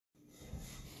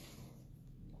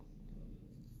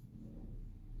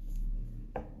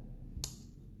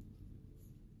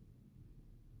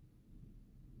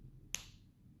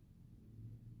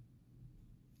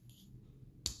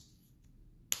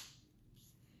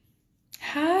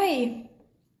Hi.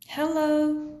 Hello.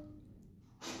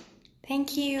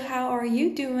 Thank you. How are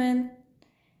you doing?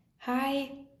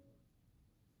 Hi.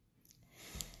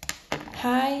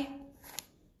 Hi.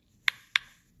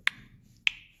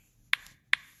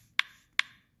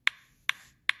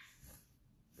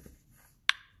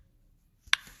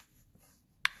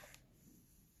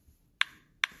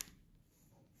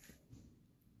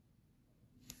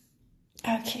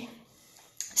 Okay.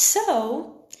 So,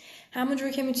 همونجور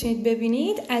که میتونید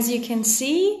ببینید, as you can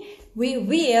see, we're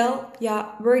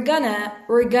gonna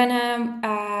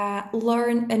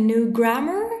learn a new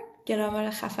grammar, گرامر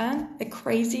خفن, a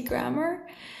crazy grammar.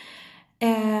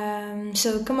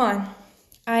 So come on,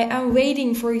 I am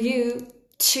waiting for you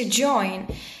to join.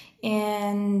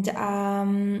 And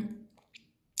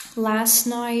last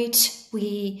night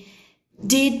we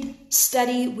did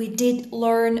study, we did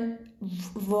learn.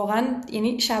 واقعا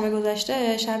یعنی شب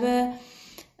گذشته شب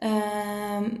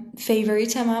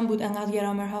فیوریت من بود, انقدر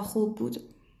گرامرها خوب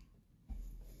بود.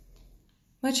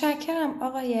 متشکرم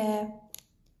آقای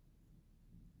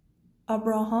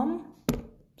ابراهام,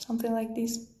 something like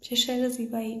this. چه شعر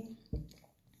زیبایی.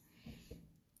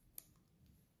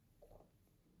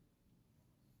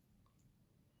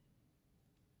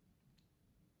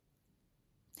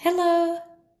 Hello.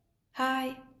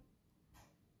 Hi.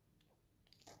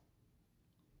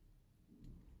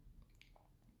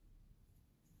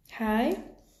 های.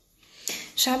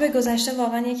 شب گذشته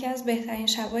واقعا یکی از بهترین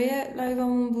شبای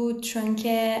لایومون بود, چون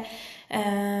که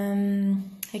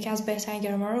یکی از بهترین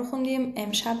گرامر رو خوندیم.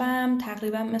 امشبم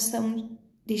تقریبا مثل اون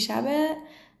دیشبه,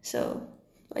 so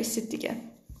بایستید دیگه.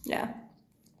 yeah.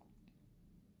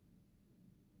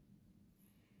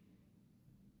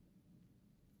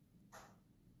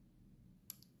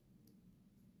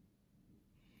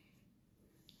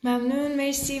 ممنون,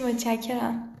 مرسی,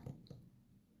 متشکرم.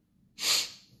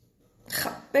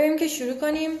 خب بریم که شروع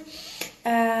کنیم.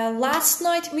 Last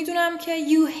night میدونم که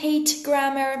you hate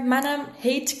grammar, منم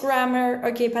hate grammar.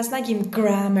 اوکی, پس نگیم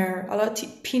grammar, حالا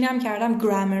پینم کردم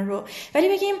grammar رو, ولی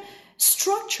بگیم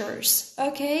structures.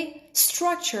 اوکی,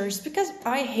 structures, because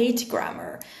I hate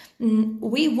grammar.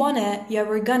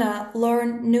 we're gonna learn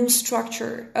new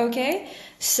structure. Okay,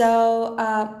 so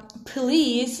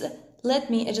please let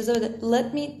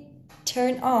me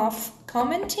turn off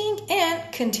commenting and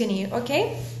continue. Okay.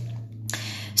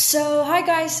 So hi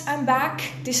guys, I'm back.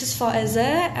 This is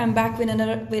Fائزه. I'm back with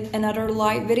another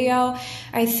live video.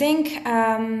 I think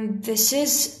this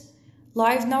is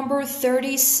live number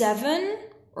 37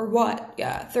 or what?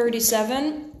 Yeah,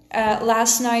 37.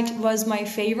 Last night was my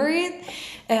favorite.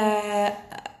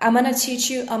 I'm gonna teach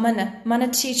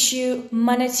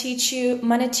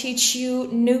you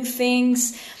new things.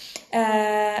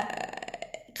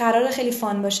 قرار خیلی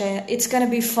fun باشه. It's gonna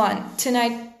be fun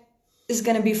tonight. It's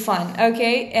gonna be fun,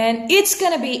 okay? And it's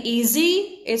gonna be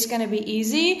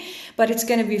easy, but it's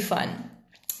gonna be fun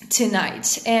tonight.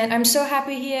 And I'm so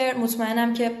happy here.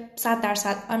 مطمئنم که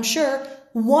 100%, I'm sure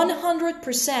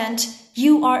 100%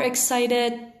 you are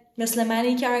excited. مثل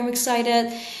منی که I'm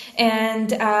excited.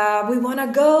 And we wanna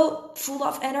go full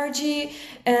of energy.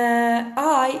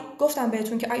 گفتم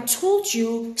بهتون که I told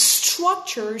you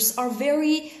structures are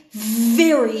very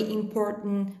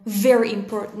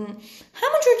important.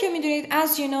 همونجور که میدونید,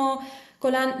 as you know,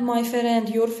 کلن my friend,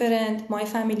 your friend, my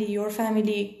family, your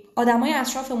family, آدمای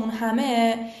اطرافمون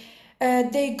همه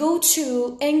they go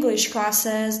to English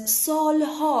classes.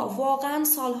 واقعا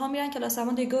سالها میرن کلاس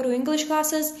زبان. They go to English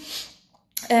classes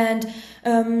and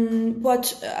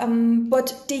but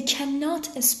they cannot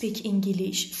speak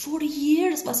English for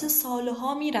years. واسه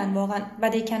سالها میرن واقعا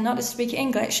و they cannot speak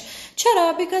English.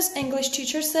 چرا؟ because English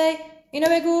teachers say اینو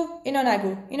بگو, اینو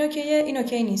نگو, اینو کیه, اینو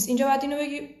کی نیست, اینجا باید اینو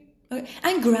بگی. Okay.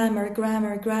 And grammar.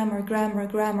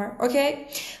 Okay,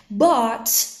 but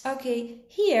okay,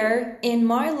 here in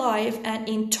my life and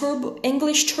in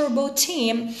Englishturbo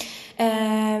team,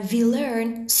 we learn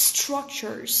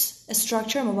structures.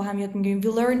 ما با هم یاد میگیریم. We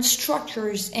learn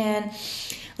structures, and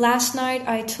last night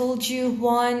I told you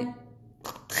one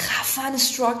خفن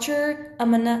structure.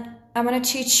 I'm gonna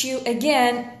teach you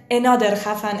again another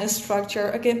خفن structure.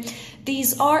 Okay,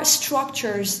 these are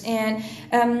structures, and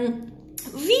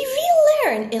we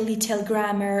learn a little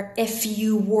grammar, a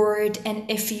few word and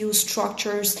a few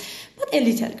structures, but a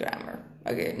little grammar.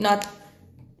 Okay, not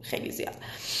خیلی زیاد.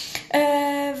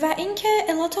 و اینکه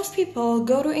a lot of people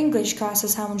go to English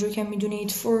classes همونجور که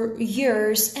میدونید for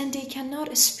years and they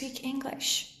cannot speak English.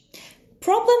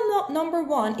 Problem number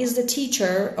one is the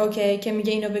teacher. Okay, که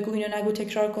میگه اینو بگو, اینو نگو,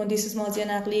 تکرار کن, this is ماضی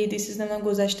نقلی, this is نمیدونم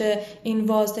گذشته, این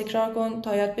was, تکرار کن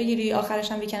تا یاد بگیری,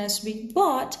 آخرش هم we can speak.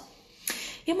 But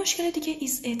یه مشکل دیگه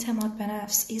is اعتماد به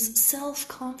نفس is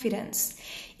self-confidence.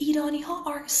 ایرانی ها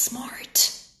are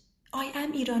smart. I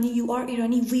am Irani, you are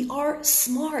Irani, we are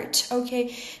smart, okay?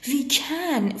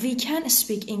 We can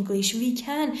speak English, we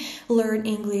can learn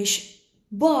English,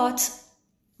 but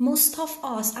most of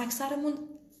us, اکثرمون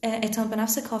اعتماد به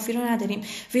نفس کافی رو نداریم.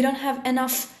 We don't have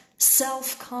enough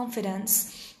self-confidence.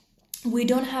 We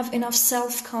don't have enough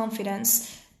self-confidence.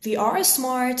 We are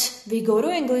smart, we go to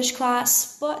English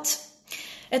class, but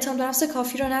اعتماد به نفس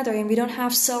کافی رو نداریم. We don't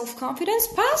have self-confidence,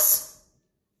 پس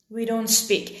we don't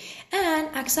speak. And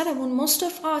اکثرمون most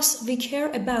of us we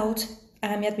care about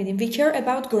اهمیت میدیم. We care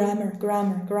about grammar.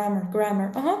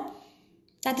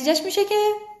 نتیجهش میشه که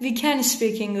we can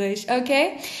speak English.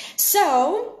 Okay? So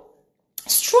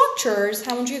structures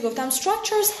همونجوری گفتم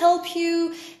structures help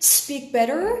you speak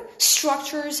better.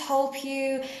 Structures help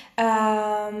you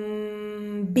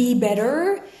be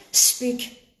better. Speak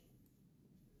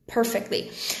perfectly.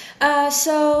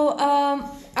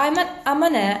 I'm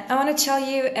gonna tell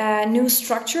you a new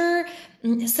structure.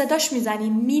 صداش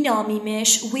میزنیم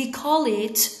مینامیمش. We call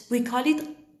it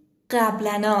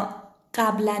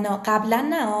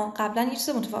قبلن یه چیز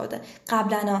متفاوته.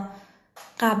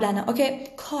 قبلنا. اوکی.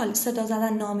 کال صدا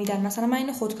زدن نامیدن. مثلا من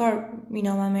اینو خودکار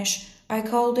میناممش. I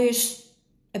call this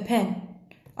a pen.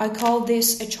 I call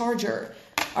this a charger.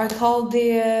 I call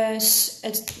this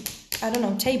I don't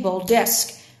know table, desk.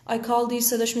 I call this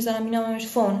صداش میزنم میناممش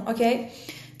فون. اوکی.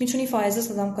 میتونی فائزه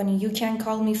صدام کنی. You can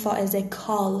call me فائزه.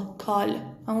 call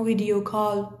همون ویدیو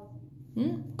call.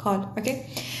 اوکی.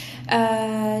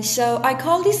 So I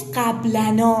call this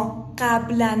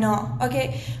قبلنا. اوکی.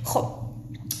 خب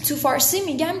تو فارسی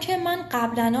میگم که من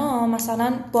قبلنا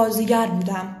مثلا بازیگر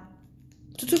بودم.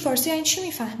 تو فارسی این چی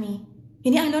میفهمی؟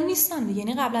 یعنی الان نیستم دیگه.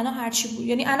 یعنی قبلنا هرچی بود.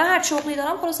 یعنی الان هر شغلی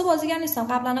دارم خلاصه بازیگر نیستم.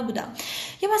 قبلنا بودم.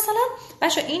 یا مثلا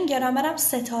بچا این گرامرم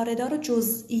ستاره دار و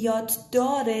جزئیات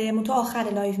داره. من تو آخر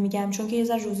لایو میگم چون که یه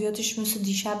ذره جزئیاتش مثل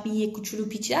دیشب یه کوچولو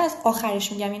پیچیده از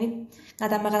آخرش میگم. یعنی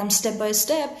قدم به قدم step by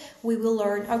step we will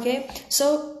learn. Okay? So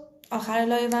آخر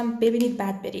لایوم ببینید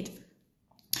بعد برید.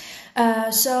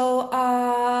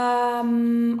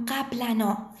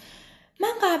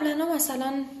 قبلنا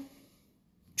مثلا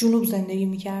جنوب زندگی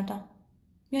میکردم.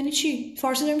 یعنی چی؟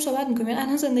 فارسی داریم صحبت میکنیم. یعنی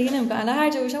الان زندگی نمیکنم. الان هر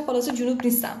جا باشم خلاصه جنوب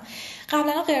نیستم.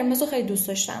 قبلنا قرمز رو خیلی دوست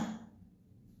داشتم.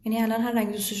 یعنی الان هر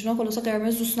رنگی دوست داشتم خلاصه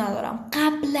قرمز دوست ندارم.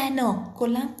 قبلنا.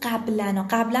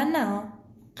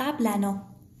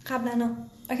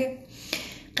 اوکی.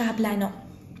 قبلنا.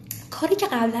 کاری که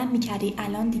قبلا میکردی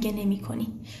الان دیگه نمیکنی.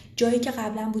 جایی که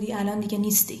قبلا بودی الان دیگه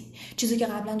نیستی. چیزی که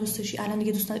قبلا دوست داشتی الان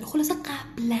دیگه دوست نداری. خلاصه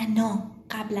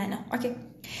قبلنا. اوکی.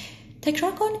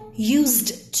 تکرار کن.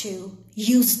 used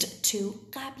to.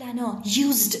 قبلنا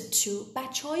used to.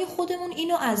 بچهای خودمون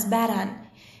اینو از برن.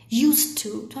 used to.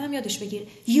 تو هم یادش بگیر.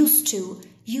 used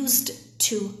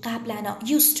to. قبلنا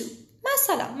used to.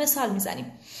 مثال میزنیم.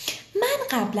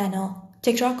 من قبلنا.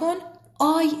 تکرار کن.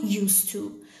 I used to.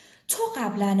 تو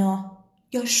قبلنا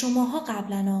یا شماها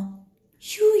قبلنا.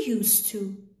 You used to.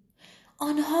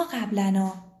 آنها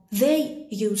قبلنا. They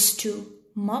used to.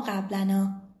 ما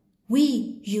قبلنا. We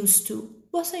used to.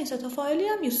 واسه این ستا فاعلی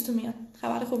هم used to میاد.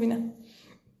 خبر خوب اینه.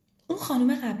 اون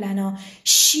خانم قبلنا.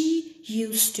 She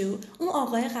used to. اون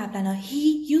آقای قبلنا.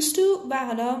 He used to و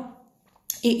حالا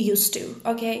it used to.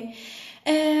 اوکی.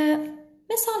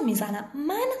 مثال میزنم.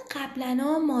 من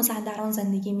قبلنا مازندران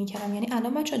زندگی میکردم. یعنی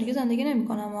الان بچه دیگه زندگی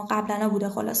نمیکنم و قبلنا بوده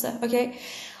خلاصه. اوکی.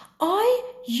 I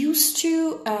used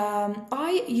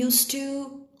to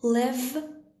live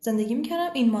زندگی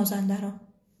میکردم این مازندران.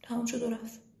 تمام شد و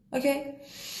رفت. اوکی.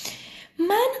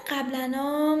 من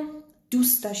قبلنا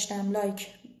دوست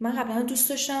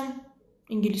داشتم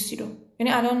انگلیسی رو.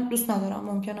 یعنی الان دوست ندارم.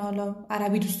 ممکنه حالا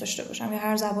عربی دوست داشته باشم یا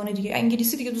هر زبان دیگه.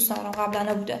 انگلیسی دیگه دوست ندارم.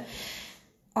 قبلنا بوده.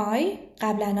 I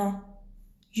قبلنا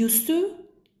used to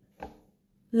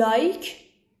like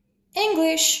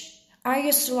English. I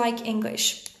used to like English.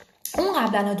 اون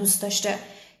قبلنا دوست داشته.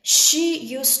 She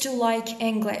used to like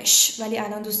English ولی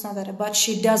الان دوست نداره. But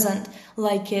she doesn't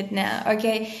like it now.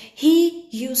 Okay. He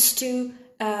used to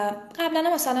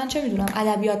قبلنا مثلا چه میدونم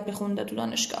ادبیات بخونده تو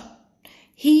دانشگاه.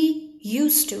 He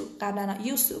used to قبلنا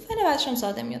used to فعلا بعدشم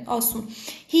ساده میاد آسون.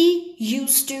 He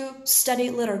used to study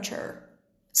literature.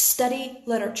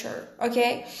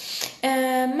 Okay.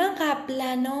 من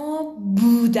قبلنا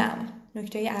بودم.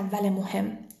 نکته اول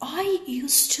مهم. I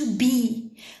used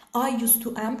to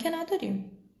am که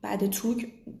نداریم. بعد تو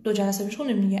دو جلسه پیش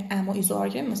خوندیم دیگه. am و is و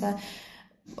are که مثلا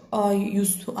I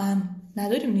used to am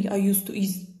نداریم دیگه. I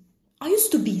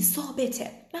used to be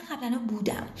ثابته. من قبلنا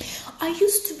بودم. I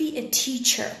used to be a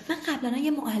teacher. من قبلنا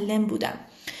یه معلم بودم.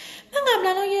 من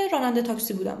قبلنا یه راننده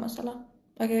تاکسی بودم مثلا.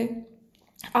 اوکی.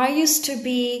 I used to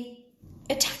be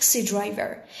a taxi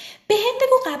driver. به هم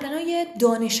بگو قبلا یه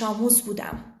دانش آموز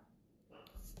بودم.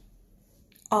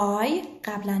 I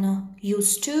قبلا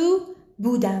used to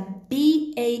بودم.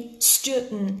 Be a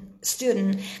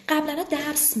student. قبلا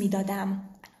درس میدادم.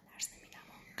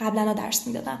 قبلا درس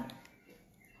میدادم.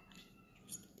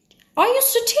 I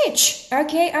used to teach.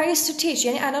 Okay, I used to teach.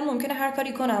 یعنی الان ممکنه هر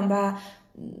کاری کنم و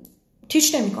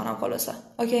تیچ نمی کنم خلاصه.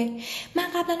 اوکی. من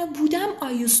قبلا بودم.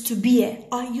 I used to be.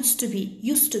 I used to be.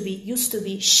 Used to be. Used to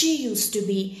be. She used to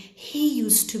be. He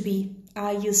used to be.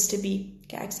 I used to be.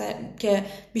 که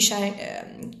بیشتر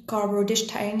کاربردش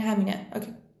ترین همینه. اوکی.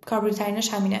 کاربردی ترینش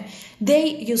همینه.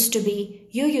 They used to be.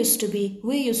 You used to be.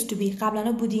 We used to be.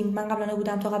 قبلا بودیم. من قبلا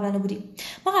بودم. تو قبلا بودیم.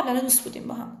 ما قبلا دوست بودیم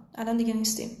با هم. الان دیگه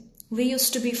نیستیم. We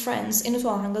used to be friends. اینو تو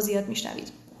آهنگا زیاد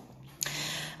میشنوید.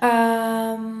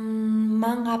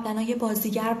 من قبلا یه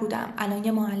بازیگر بودم. الان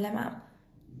یه معلمم.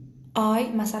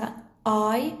 مثلا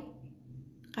I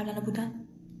قبلا بودم.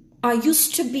 I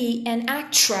used to be an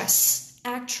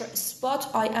actress, but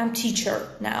I am teacher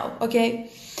now. Okay.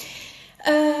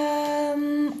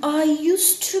 I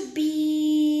used to be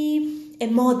a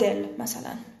model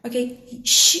مثلا. Okay.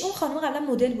 اون خانم قبلا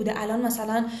مدل بوده.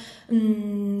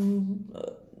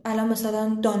 الان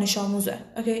مثلا دانش آموزه.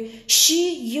 Okay. She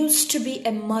used to be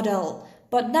a model,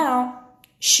 but now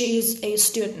she is a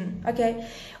student. Okay.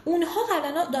 اونها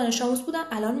قبلا دانش آموز بودن،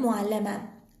 الان معلمن.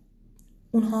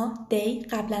 اونها they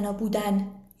قبلا بودن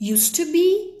used to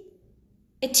be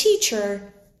a teacher,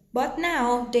 but now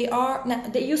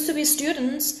they used to be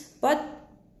students, but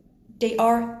they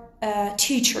are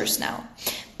teachers now.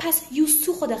 پس used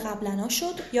to خود قبلا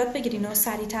شد. یاد بگیرین و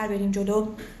سریعتر بریم جلو.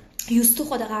 used to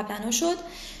خود قبلا شد.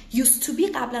 used to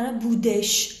be قبلا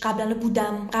بودش، قبلا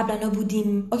بودم، قبلا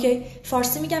بودیم. اوکی.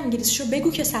 فارسی میگم، انگلیسیشو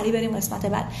بگو که سریع بریم قسمت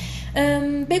بعد.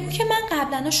 بگو که من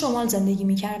قبلا شمال زندگی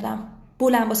میکردم.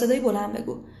 بلند، با صدای بلند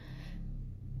بگو.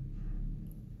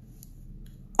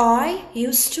 I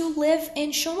used to live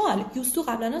in شمال. used to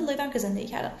قبلا live هم که زندگی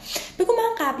کردم. بگو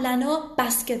من قبلا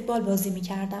بسکتبال بازی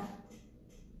میکردم.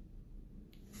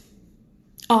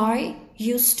 I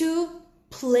used to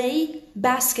play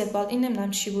basketball. این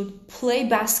نمیدونم چی بود.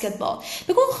 play basketball.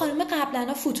 بگو اون خانم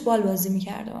قبلا فوتبال بازی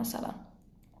میکرده مثلا.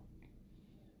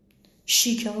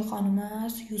 شی که اون خانم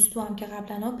است. used to هم که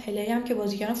قبلا، play هم که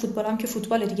بازی کردن، فوتبال هم که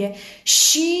فوتبال دیگه.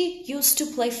 She used to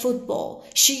play football.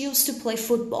 She used to play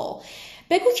football.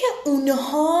 بگو که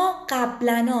اونها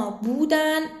قبلا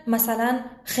بودن مثلا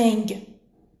خنگ.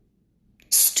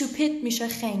 stupid میشه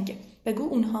خنگ. بگو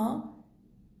اونها.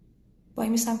 وای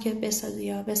میسم که بسازی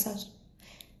یا بساز.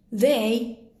 They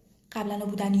قبلا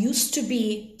بودن used to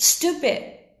be stupid.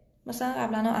 مثلا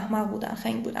قبلا احمق بودن،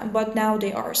 خنگ بودن. But now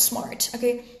they are smart.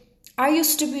 Okay. I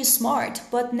used to be smart,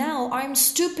 but now I'm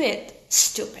stupid.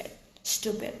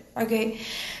 Okay.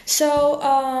 So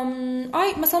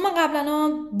مثلا من قبلا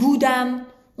بودم،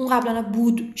 اون قبلا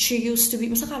بود. She used to be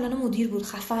مثلا قبلا مدیر بود،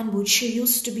 خفن بود. She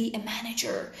used to be a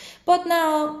manager, but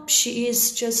now she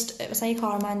is just مثلا یک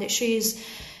کارمنده. She is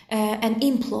an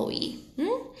employee.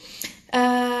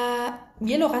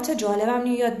 یه لغت جالبم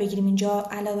یاد بگیریم اینجا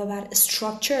علاوه بر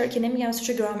structure که نمیگم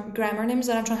اسمش grammar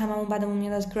نمیذارم چون هممون بعدمون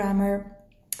میاد از grammar.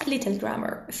 little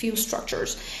grammar, a few structures.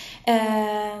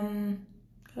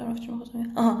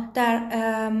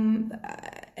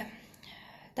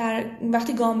 در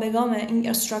وقتی گام به گام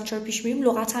این structure پیش میریم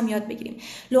لغت هم یاد بگیریم.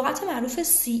 لغت معروف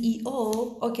CEO.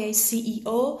 اوکی.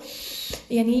 CEO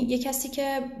یعنی یه کسی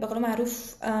که به قول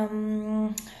معروف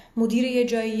مدیر یه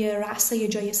جایی، رأس یه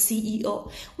جای. CEO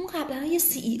اون قبلا یه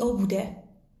CEO بوده.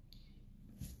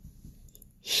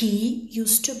 He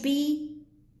used to be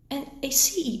a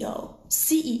CEO.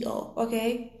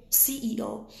 اوکی.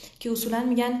 CEO که اصولا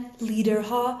میگن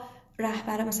لیدرها،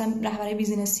 رهبر، مثلا رهبر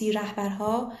بیزینسی،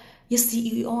 رهبرها یه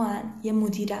CEO هن، یه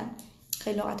مدیرن.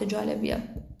 خیلی لغت جالبیه.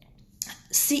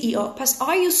 CEO. پس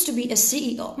I used to be a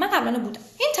CEO. من قبلا بودم.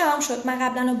 این تمام شد. من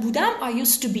قبلا بودم. I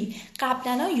used to be.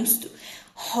 قبلا used to.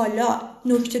 حالا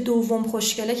نکته دوم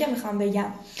خوشگله که میخوام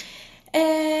بگم.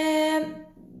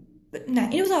 نه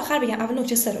اینو تا آخر بگم. اول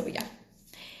نکته 3 رو بگم.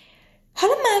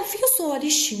 حالا منفی و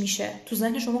سوالیش چی میشه؟ تو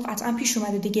ذهن شما قطعا پیش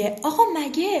اومده دیگه. آقا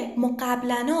مگه ما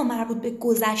قبلنا مربوط به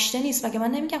گذشته نیست؟ مگه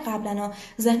من نمیگم قبلنا،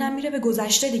 ذهنم میره به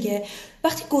گذشته دیگه.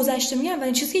 وقتی گذشته میگم و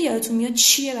این چیزی که یادتون میاد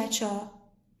چیه بچه‌ها؟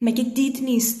 مگه دید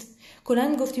نیست؟ کلا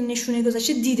میگفتیم نشونه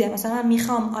گذشته دیده. مثلا من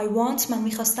میخوام I want، من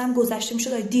میخواستم، گذشته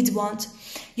میشد I did want.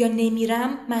 یا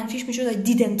نمیرم منفیش میشد I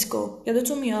didn't go.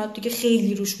 یادتون میاد دیگه؟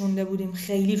 خیلی روش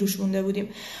مونده بودیم.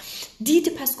 دید.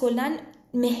 پس کلا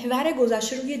محور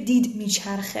گذشته روی دید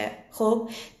میچرخه. خب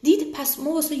دید، پس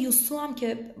ما واسه یوستو هم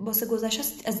که واسه گذشته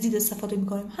از دید استفاده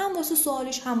میکنیم، هم واسه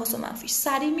سوالیش هم واسه منفیش.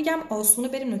 سریع میگم آسونه،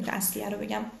 بریم نکته اصلیه رو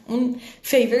بگم. اون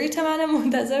فیوریت منه،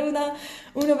 منتظر بودم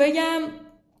اونو بگم.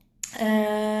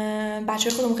 بچه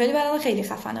خودمون خیلی بلدن، خیلی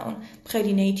خفنه، اون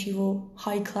خیلی نیتیو و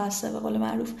های کلاسه به قول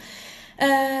معروف.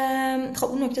 خب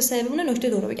اون نکته سه بمونه. نکته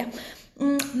دو رو بگم.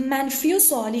 منفی و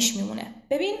سوالیش میمونه.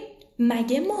 ببین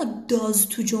مگه ما داز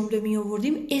تو جمله می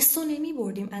آوردیم اسو نمی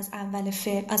بردیم از اول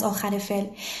فعل، از آخر فعل؟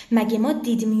 مگه ما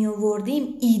دید می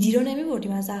آوردیم ایدی رو نمی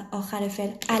بردیم از آخر فعل؟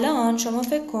 الان شما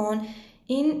فکر کن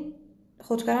این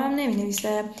خودکارم هم نمی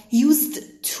نویسه used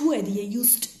to دیگه،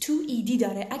 used to ایدی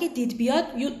داره. اگه دید بیاد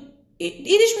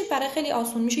ایدیش میپره، خیلی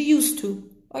آسون میشه used to.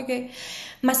 اوکی،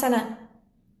 مثلا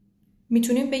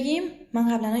میتونیم بگیم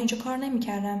من قبلا اینجا کار نمی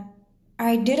کردم.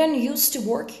 I didn't used to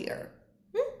work here.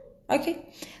 اوکی،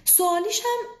 سوالیش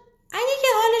هم اگه که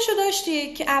حالشو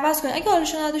داشتی که عوض کنید، اگه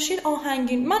حالشو نداشتید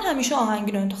آهنگین. من همیشه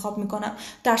آهنگین رو انتخاب میکنم،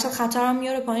 درصد خطرم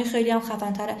میاره پایین، خیلی هم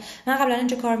خفن‌تره. من قبلا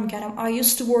اینجا کار میکردم. I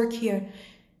used to work here.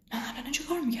 من قبلا اینجا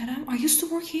کار میکردم. I used to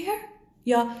work here.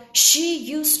 یا she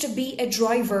used to be a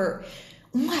driver.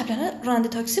 اون قبلا راننده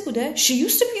تاکسی بوده. She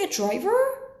used to be a driver.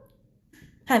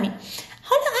 همین.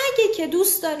 حالا اگه که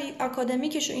دوست داری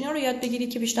آکادمیکش و اینا رو یاد بگیری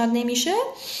که پیشنهاد نمیشه،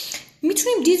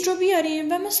 میتونیم دید رو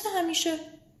بیاریم و مثل همیشه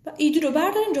ایدی رو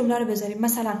برداریم، جمله رو بذاریم.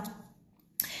 مثلا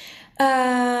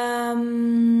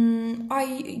I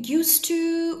used to،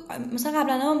 مثلا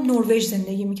قبلا نروژ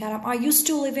زندگی میکردم. I used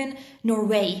to live in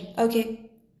Norway. اوکی،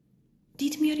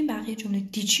 دید میاریم بقیه جمله.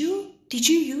 Did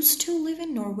you used to live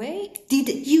in Norway? Did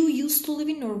you used to live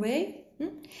in Norway?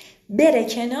 بره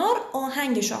کنار،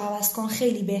 آهنگش رو عوض کن،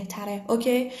 خیلی بهتره.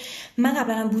 اوکی، من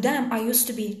قبلا بودم. I used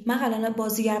to be. من قبلا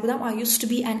بازیگر بودم. I used to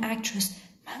be an actress.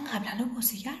 من قبلا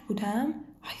بازیگر بودم.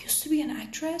 I used to be an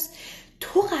actress.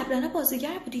 تو قبلا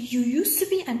بازیگر بودی. You used to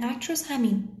be an actress.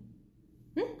 همین.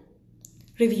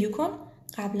 ریویو کن.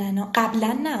 قبلا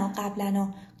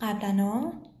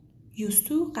used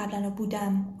to، قبلا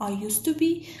بودم. I used to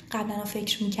be، قبلا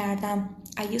فکر میکردم.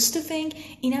 I used to think.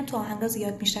 اینم تو آهنگا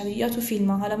زیاد میشنوید یا تو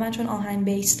فیلم ها. حالا من چون آهنگ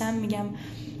بیستم میگم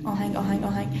آهنگ.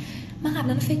 من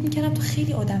قبلا فکر میکردم تو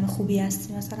خیلی آدم خوبی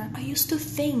هستی. مثلا I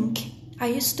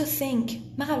used to think.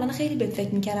 من قبلا خیلی بهت فکر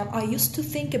میکردم. I used to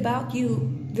think about you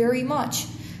very much.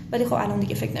 ولی خب الان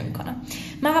دیگه فکر نمیکنم.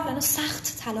 من قبلا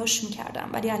سخت تلاش میکردم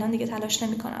ولی الان دیگه تلاش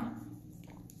نمیکنم.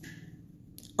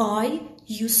 I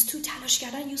used to، تلاش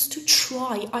کردن، used to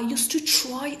try. I used to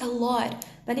try a lot.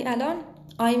 ولی الان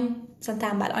I'm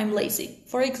تنبل. I'm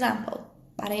lazy. For example،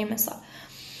 برای مثال،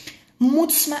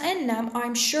 مطمئنم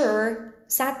I'm sure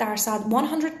 100%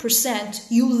 100%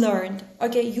 you learned.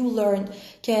 Okay, you learned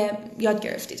که یاد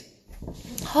گرفتید.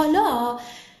 حالا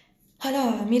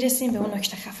میرسیم به اون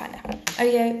نکته خفنه.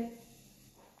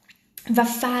 و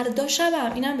فردا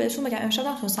شبم اینم بهتون بگم، امشب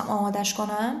نتونستم آمادش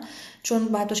کنم چون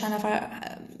باید دو چند نفر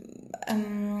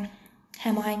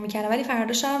هماهنگ میکردم، ولی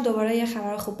فردا شبم دوباره یه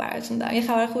خبر خوب براتون دارم. یه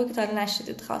خبر خوبی که تا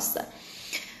نشدید خواسته.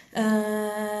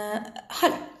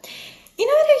 حالا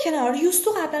اینا رو کنار.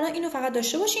 یوستو قبلا اینو فقط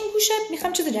داشته باش این گوشت.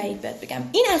 میخوام چیز جدید بهت بگم.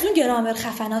 این از اون گرامر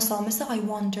خفناسا، مثل I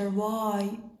wonder why،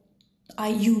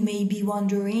 you may be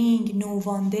wondering، no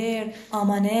wonder،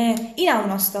 آمانه. این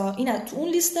اوناستا، این تو اون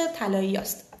لیست طلایی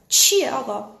است. چیه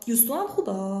آقا؟ یوستو هم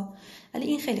خوبه ولی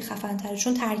این خیلی خفن تره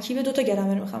چون ترکیب دوتا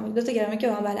گرامر میخوام. دوتا گرامر که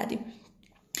با هم بلدیم.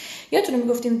 یادتونه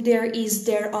میگفتیم there is،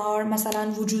 there are.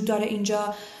 مثلا وجود داره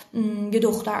اینجا یه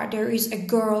دختر. there is a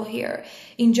girl here.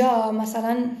 اینجا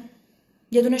مثلا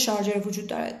یه دونه شارژر وجود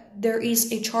داره. there is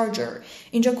a charger.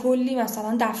 اینجا کلی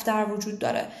مثلا دفتر وجود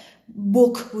داره.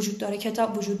 book وجود داره،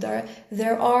 کتاب وجود داره.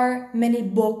 there are many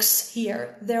books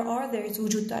here. there is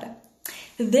وجود داره.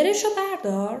 درشو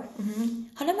بردار.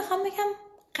 حالا میخوام بگم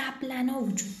قبلنا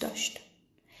وجود داشت.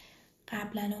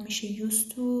 قبلنا میشه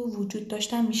used to، وجود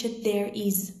داشتن میشه there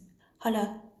is. حالا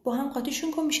با هم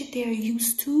قاطیشون کن میشه there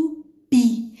used to be.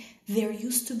 there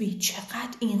used to be.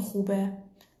 چقدر این خوبه.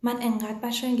 من انقدر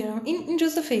بچه این گرام این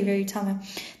جزء فیوریتامه.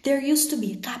 there used to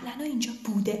be. قبلنا اینجا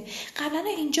بوده. قبلنا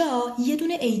اینجا یه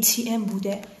دونه ATM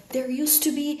بوده. there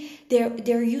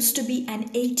used to be an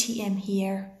ATM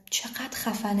here. چقدر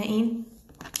خفنه این.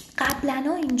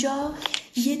 قبلنا اینجا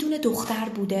یه دونه دختر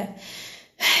بوده.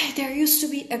 there used to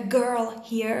be a girl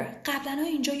here. قبلنا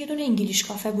اینجا یه دونه انگلیش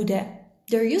کافه بوده.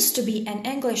 there used to be an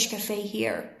English cafe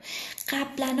here.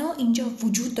 قبلنا اینجا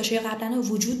وجود داشته یا قبلنا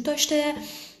وجود داشته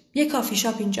یه کافی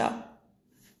شاپ اینجا.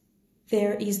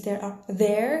 there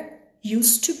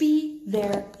used to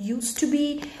be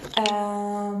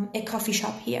a coffee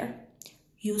shop here.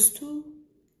 used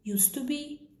to be,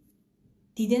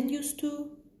 didn't used to,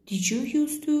 did you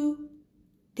used to,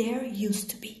 There used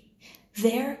to be.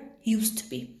 There used to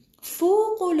be.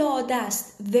 فوق‌العاده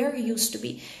است. There used to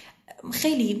be.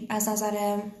 خیلی از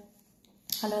نظر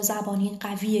حالا زبانی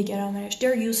قویه گرامرش.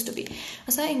 There used to be.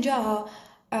 مثلا اینجا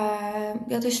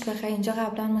یادش بخیر اینجا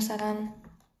قبلا مثلا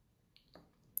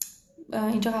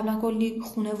اینجا قبلا کلی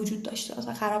خونه وجود داشته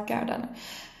مثلا خراب کردن.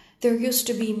 There used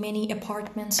to be many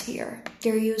apartments here.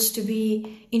 There used to be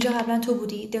اینجا قبلا تو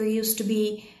بودی. There used to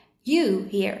be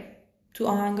you here. تو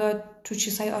آهنگا تو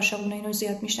چیزهای عاشقونه اینو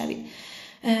زیاد میشنوید.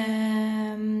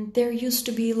 There used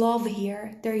to be love here.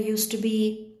 There used to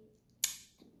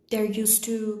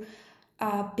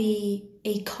be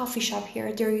a coffee shop here.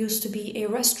 There used to be a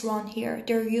restaurant here.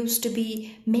 There used to be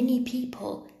many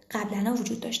people. قبلنا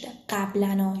وجود داشته.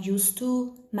 قبلنا used to.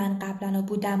 من قبلنا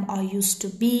بودم. I used to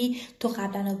be. تو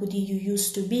قبلنا بودی. You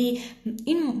used to be.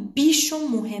 این بیشون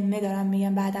مهمه دارم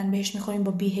میگم بعداً بهش میخوریم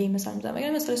با بیهی مثلا میزنم.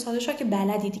 اگر مثلا ساده شد که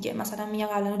بلدی دیگه. مثلا میگم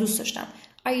قبلنا دوست داشتم.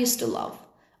 I used to love.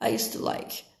 I used to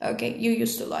like. Okay. You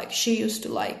used to like. She used to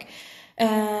like.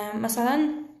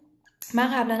 مثلا من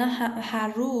قبلنا هر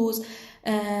روز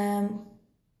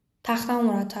تختم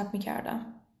مرتب میکردم.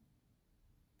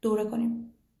 دوره کنیم.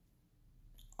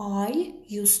 I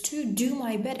used to do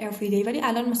my bed every day. ولی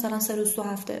الان مثلا 3 روز تو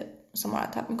هفته مثلا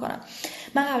مرتب میکنم.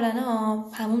 من قبلا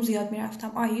حموم زیاد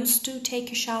میرفتم. I used to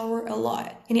take a shower a lot.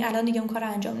 یعنی الان دیگه اون کار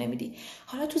انجام نمیدی.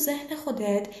 حالا تو ذهن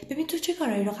خودت ببین تو چه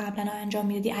کارایی رو قبلا انجام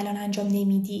میدادی الان انجام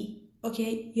نمیدی.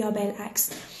 اوکی؟ یا بالعکس.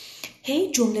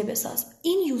 هی جمله بساز.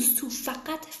 این used to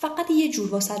فقط یه جور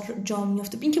واسه جا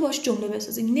میفته. این که باش جمله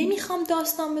بسازی. نمیخوام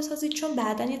داستان بسازی چون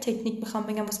بعداً یه تکنیک میخوام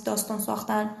بگم واسه داستان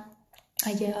ساختن.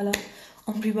 اگه حالا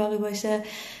عمری باقی باشه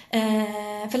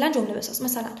فعلا جمله بساز.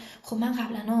 مثلا خب من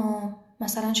قبلا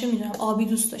مثلا چه میدونم آبی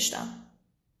دوست داشتم.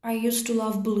 I used to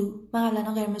love blue. من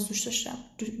قبلا قرمز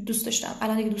دوست داشتم.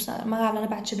 الان دیگه دوست ندارم. من قبلا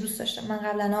بچه دوست داشتم. من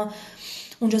قبلا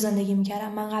اونجا زندگی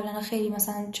میکردم. من قبلا خیلی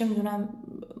مثلا چه میدونم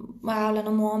من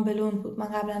قبلا موام بلون بود. من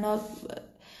قبلا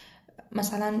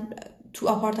مثلا تو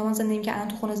آپارتمان زندگی میکردم.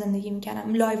 تو خونه زندگی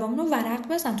میکردم. لایوامون رو ورق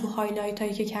بزن تو هایلایت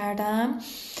هایی که کردم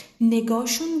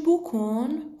نگاهشون بکن.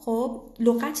 خب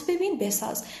لغت ببین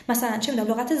بساز. مثلا چه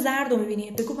میدونم لغت زرد رو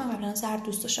میبینی بگو من قبلا زرد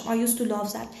دوست داشتم. I used to love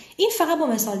زرد. این فقط با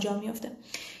مثال جا میفته.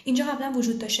 اینجا قبلا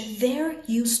وجود داشته.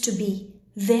 There used to be.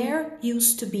 There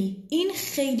used to be. این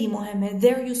خیلی مهمه.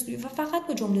 There used to be و فقط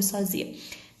با جمله سازیه.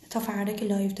 تا فردا که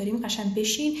لایو داریم قشنگ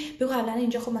بشین بگو قبلا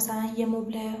اینجا خب مثلا یه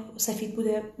مبل سفید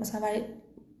بوده مثلا برای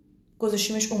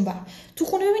گذاشتیمش اونور. تو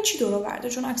خونه ببین چی دور و برده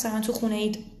چون اکثرا تو خونه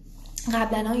اید.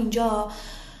 قبلا اینجا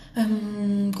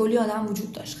کلی آدم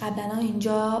وجود داشت. قبلا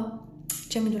اینجا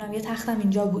چه میدونم یه تختم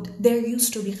اینجا بود. There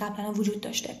used to be قبلا وجود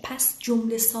داشته. پس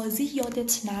جمله سازی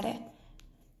یادت نره.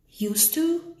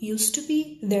 used to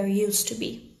be, there used to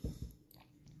be.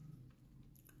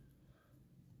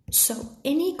 So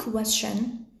any question?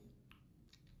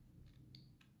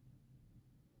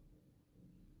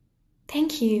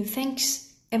 Thank you. Thanks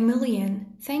a million.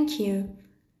 Thank you.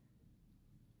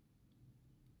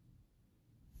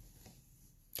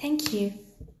 Thank you.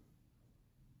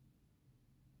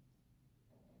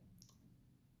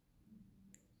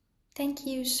 Thank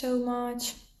you so much.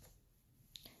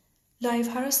 لایف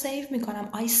ها رو سیو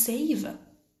میکنم. I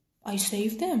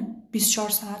save them. 24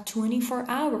 ساعت 24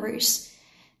 hours.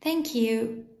 Thank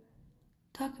you.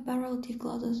 Talk about relative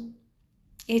clauses.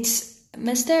 It's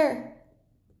Mr.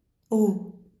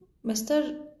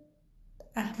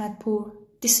 Ahmadpur.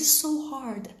 This is so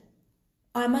hard.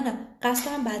 قصد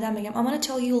دارم بعدم بگم. I'm gonna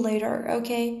tell you later,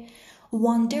 okay?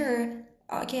 Wonder,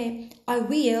 okay, I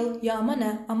will, یا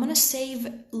I'm gonna save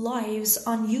lives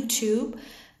on YouTube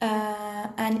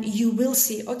and you will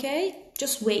see, okay?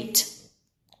 Just wait.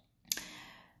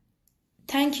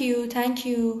 Thank you, thank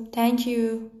you, thank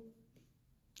you.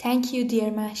 Thank you,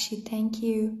 dear Mashid, thank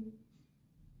you.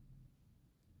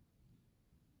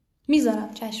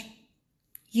 میذارم چشم.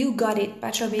 You got it.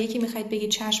 بچه ها به یکی میخواید بگید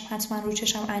چشم حتما رو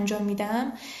چشم انجام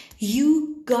میدم. You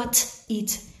got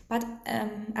it. بعد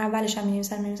اولش هم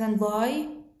می‌نویسن Y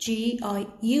G I.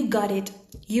 You got it.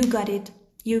 You got it.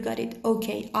 You got it.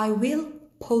 Okay. I will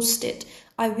post it.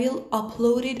 I will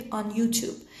upload it on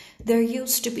YouTube. There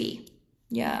used to be.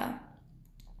 Yeah.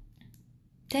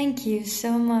 Thank you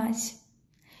so much.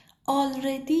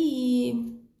 Already.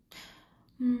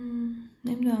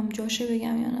 نمیدونم جاشه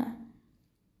بگم یا نه.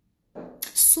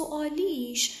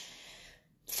 سوالیش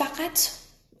فقط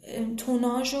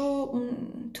توناژ و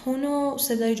تون و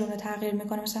صدای جمله تغییر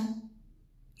میکنه. مثلا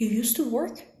You used to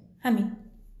work. همین.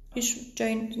 هیچ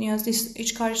جایی نیاز نیست.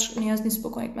 هیچ کارش نیاز نیست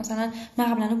بکنید. مثلا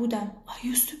من قبلا بودم. I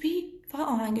used to be. فقط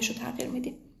آهنگش رو تغییر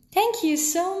میدیم. Thank you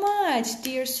so much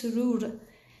dear سرور.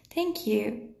 Thank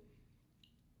you.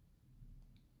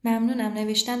 ممنونم.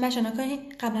 نوشتن بچه نکنی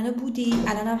قبلا بودی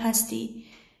الانم هستی.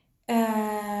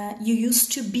 You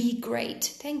used to be great.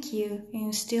 Thank you.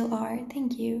 You still are.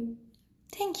 Thank you.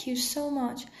 Thank you so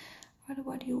much.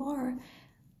 What you are.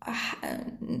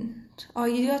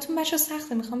 آیدیاتون بچه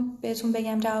سخته. میخوام بهتون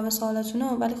بگم جواب سوالاتونو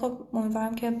ولی خب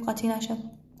امیدوارم که قاطی نشه،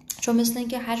 چون مثل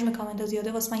اینکه حجم کامنت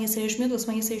زیاده واسه من یه سریش میاد واسه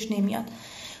من یه سریش نمیاد.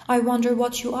 I wonder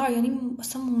what you are یعنی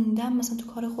مثلا موندم مثلا تو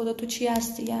کار خدا تو چی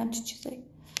هستی یا همچین چیزایی.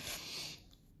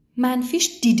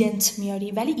 منفیش didn't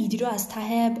میاری ولی ایدی رو از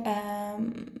ته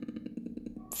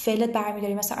فعلت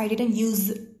برمیداری، مثلا I didn't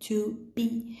use to be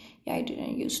یا I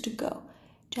didn't use to go.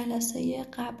 جلسه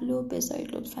قبل رو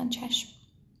بذارید لطفاً. چشم.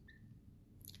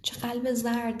 چه قلب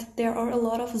زرد. There are a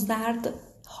lot of زرد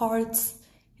hearts,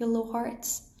 yellow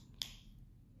hearts.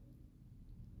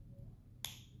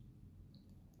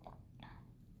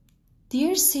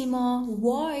 Dear Sima,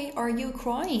 why are you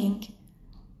crying?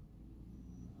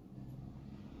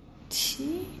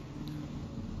 چی؟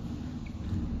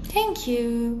 Thank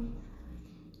you.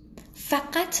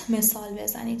 فقط مثال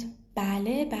بزنید.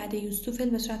 بله، بعد used to فعل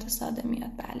به صورت ساده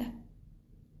میاد. بله.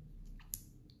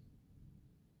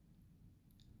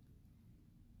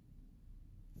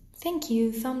 Thank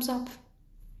you. Thumbs up.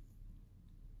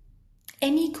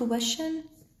 Any question?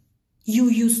 You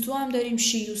used to هم داریم.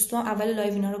 She used to هم اول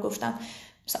لایو اینا رو گفتم.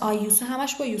 مثلا I used to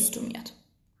همش با used to میاد.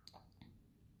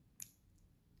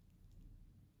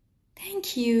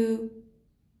 Thank you.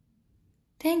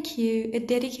 Thank you. A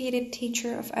dedicated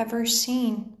teacher I've ever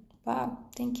seen. Wow.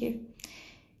 Thank you.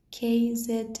 KZ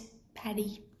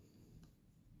Patty.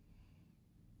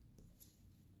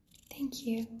 Thank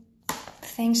you.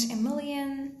 Thanks a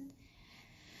million.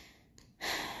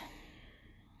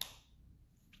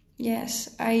 Yes,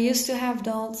 I used to have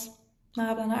dolls. من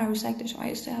قبلا عروسک داشتم.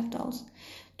 I used to have dolls.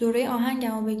 دوره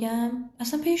آهنگمو بگم.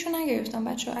 اصلا پیشو نگرفتم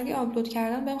بچه ها. اگه آپلود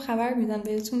کردم بهم خبر میدن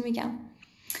بهتون میگم.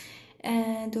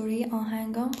 دوره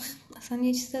آهنگام اصلا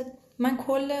یه چیز، من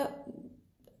کل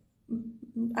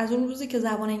از اون روزی که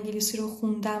زبان انگلیسی رو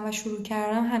خوندم و شروع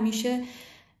کردم همیشه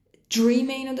دریم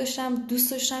اینو داشتم،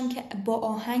 دوست داشتم که با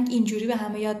آهنگ اینجوری به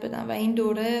همه یاد بدم و این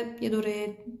دوره یه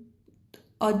دوره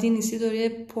عادی نیست، یه دوره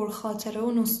پرخاطره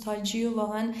و نوستالژی و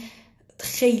واقعا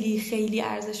خیلی خیلی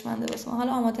ارزشمنده واسه من.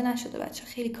 حالا آماده نشده بچه،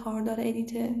 خیلی کار داره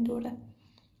ادیت این دوره.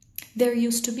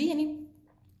 There used to be یعنی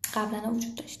قبلا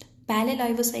وجود داشته. بله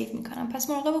لایو رو سیو میکنم، پس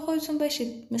مراقب خودتون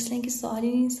باشید. مثل اینکه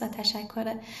سوالی نیست و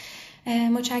تشکره.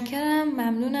 متشکرم،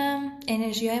 ممنونم.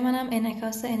 انرژی های منم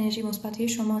انعکاس انرژی مثبتی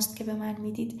شماست که به من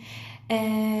میدید.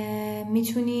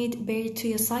 میتونید برید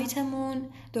توی سایتمون،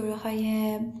 دوره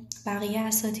های بقیه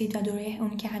اساتید و دوره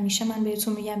اون که همیشه من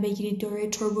بهتون میگم بگیرید، دوره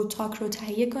توربو تاک رو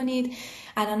تهیه کنید.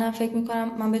 الانم فکر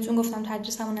میکنم من بهتون گفتم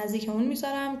تدریسمو نزدیک اون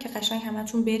میذارم که قشنگ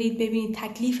همتون برید ببینید،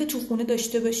 تکلیف تو خونه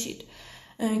داشته باشید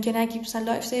که نگید مثلا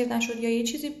لایف سیو نشد یا یه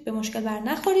چیزی به مشکل بر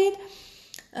نخورید.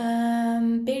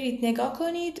 برید نگاه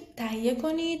کنید، تهیه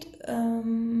کنید.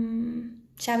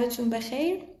 شبتون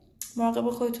بخیر، مراقب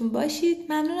خودتون باشید.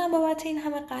 ممنونم بابت این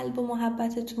همه قلب و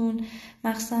محبتتون،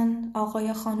 مخصوصا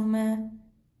آقای خانم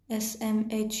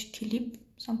SMH کلیپ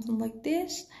something like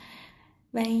this.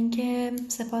 و اینکه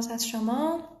سپاس از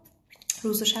شما.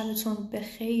 روز و شبتون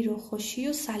بخیر و خوشی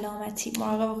و سلامتی.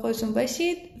 مراقب خودتون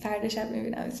باشید. فردا شب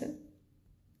میبینم.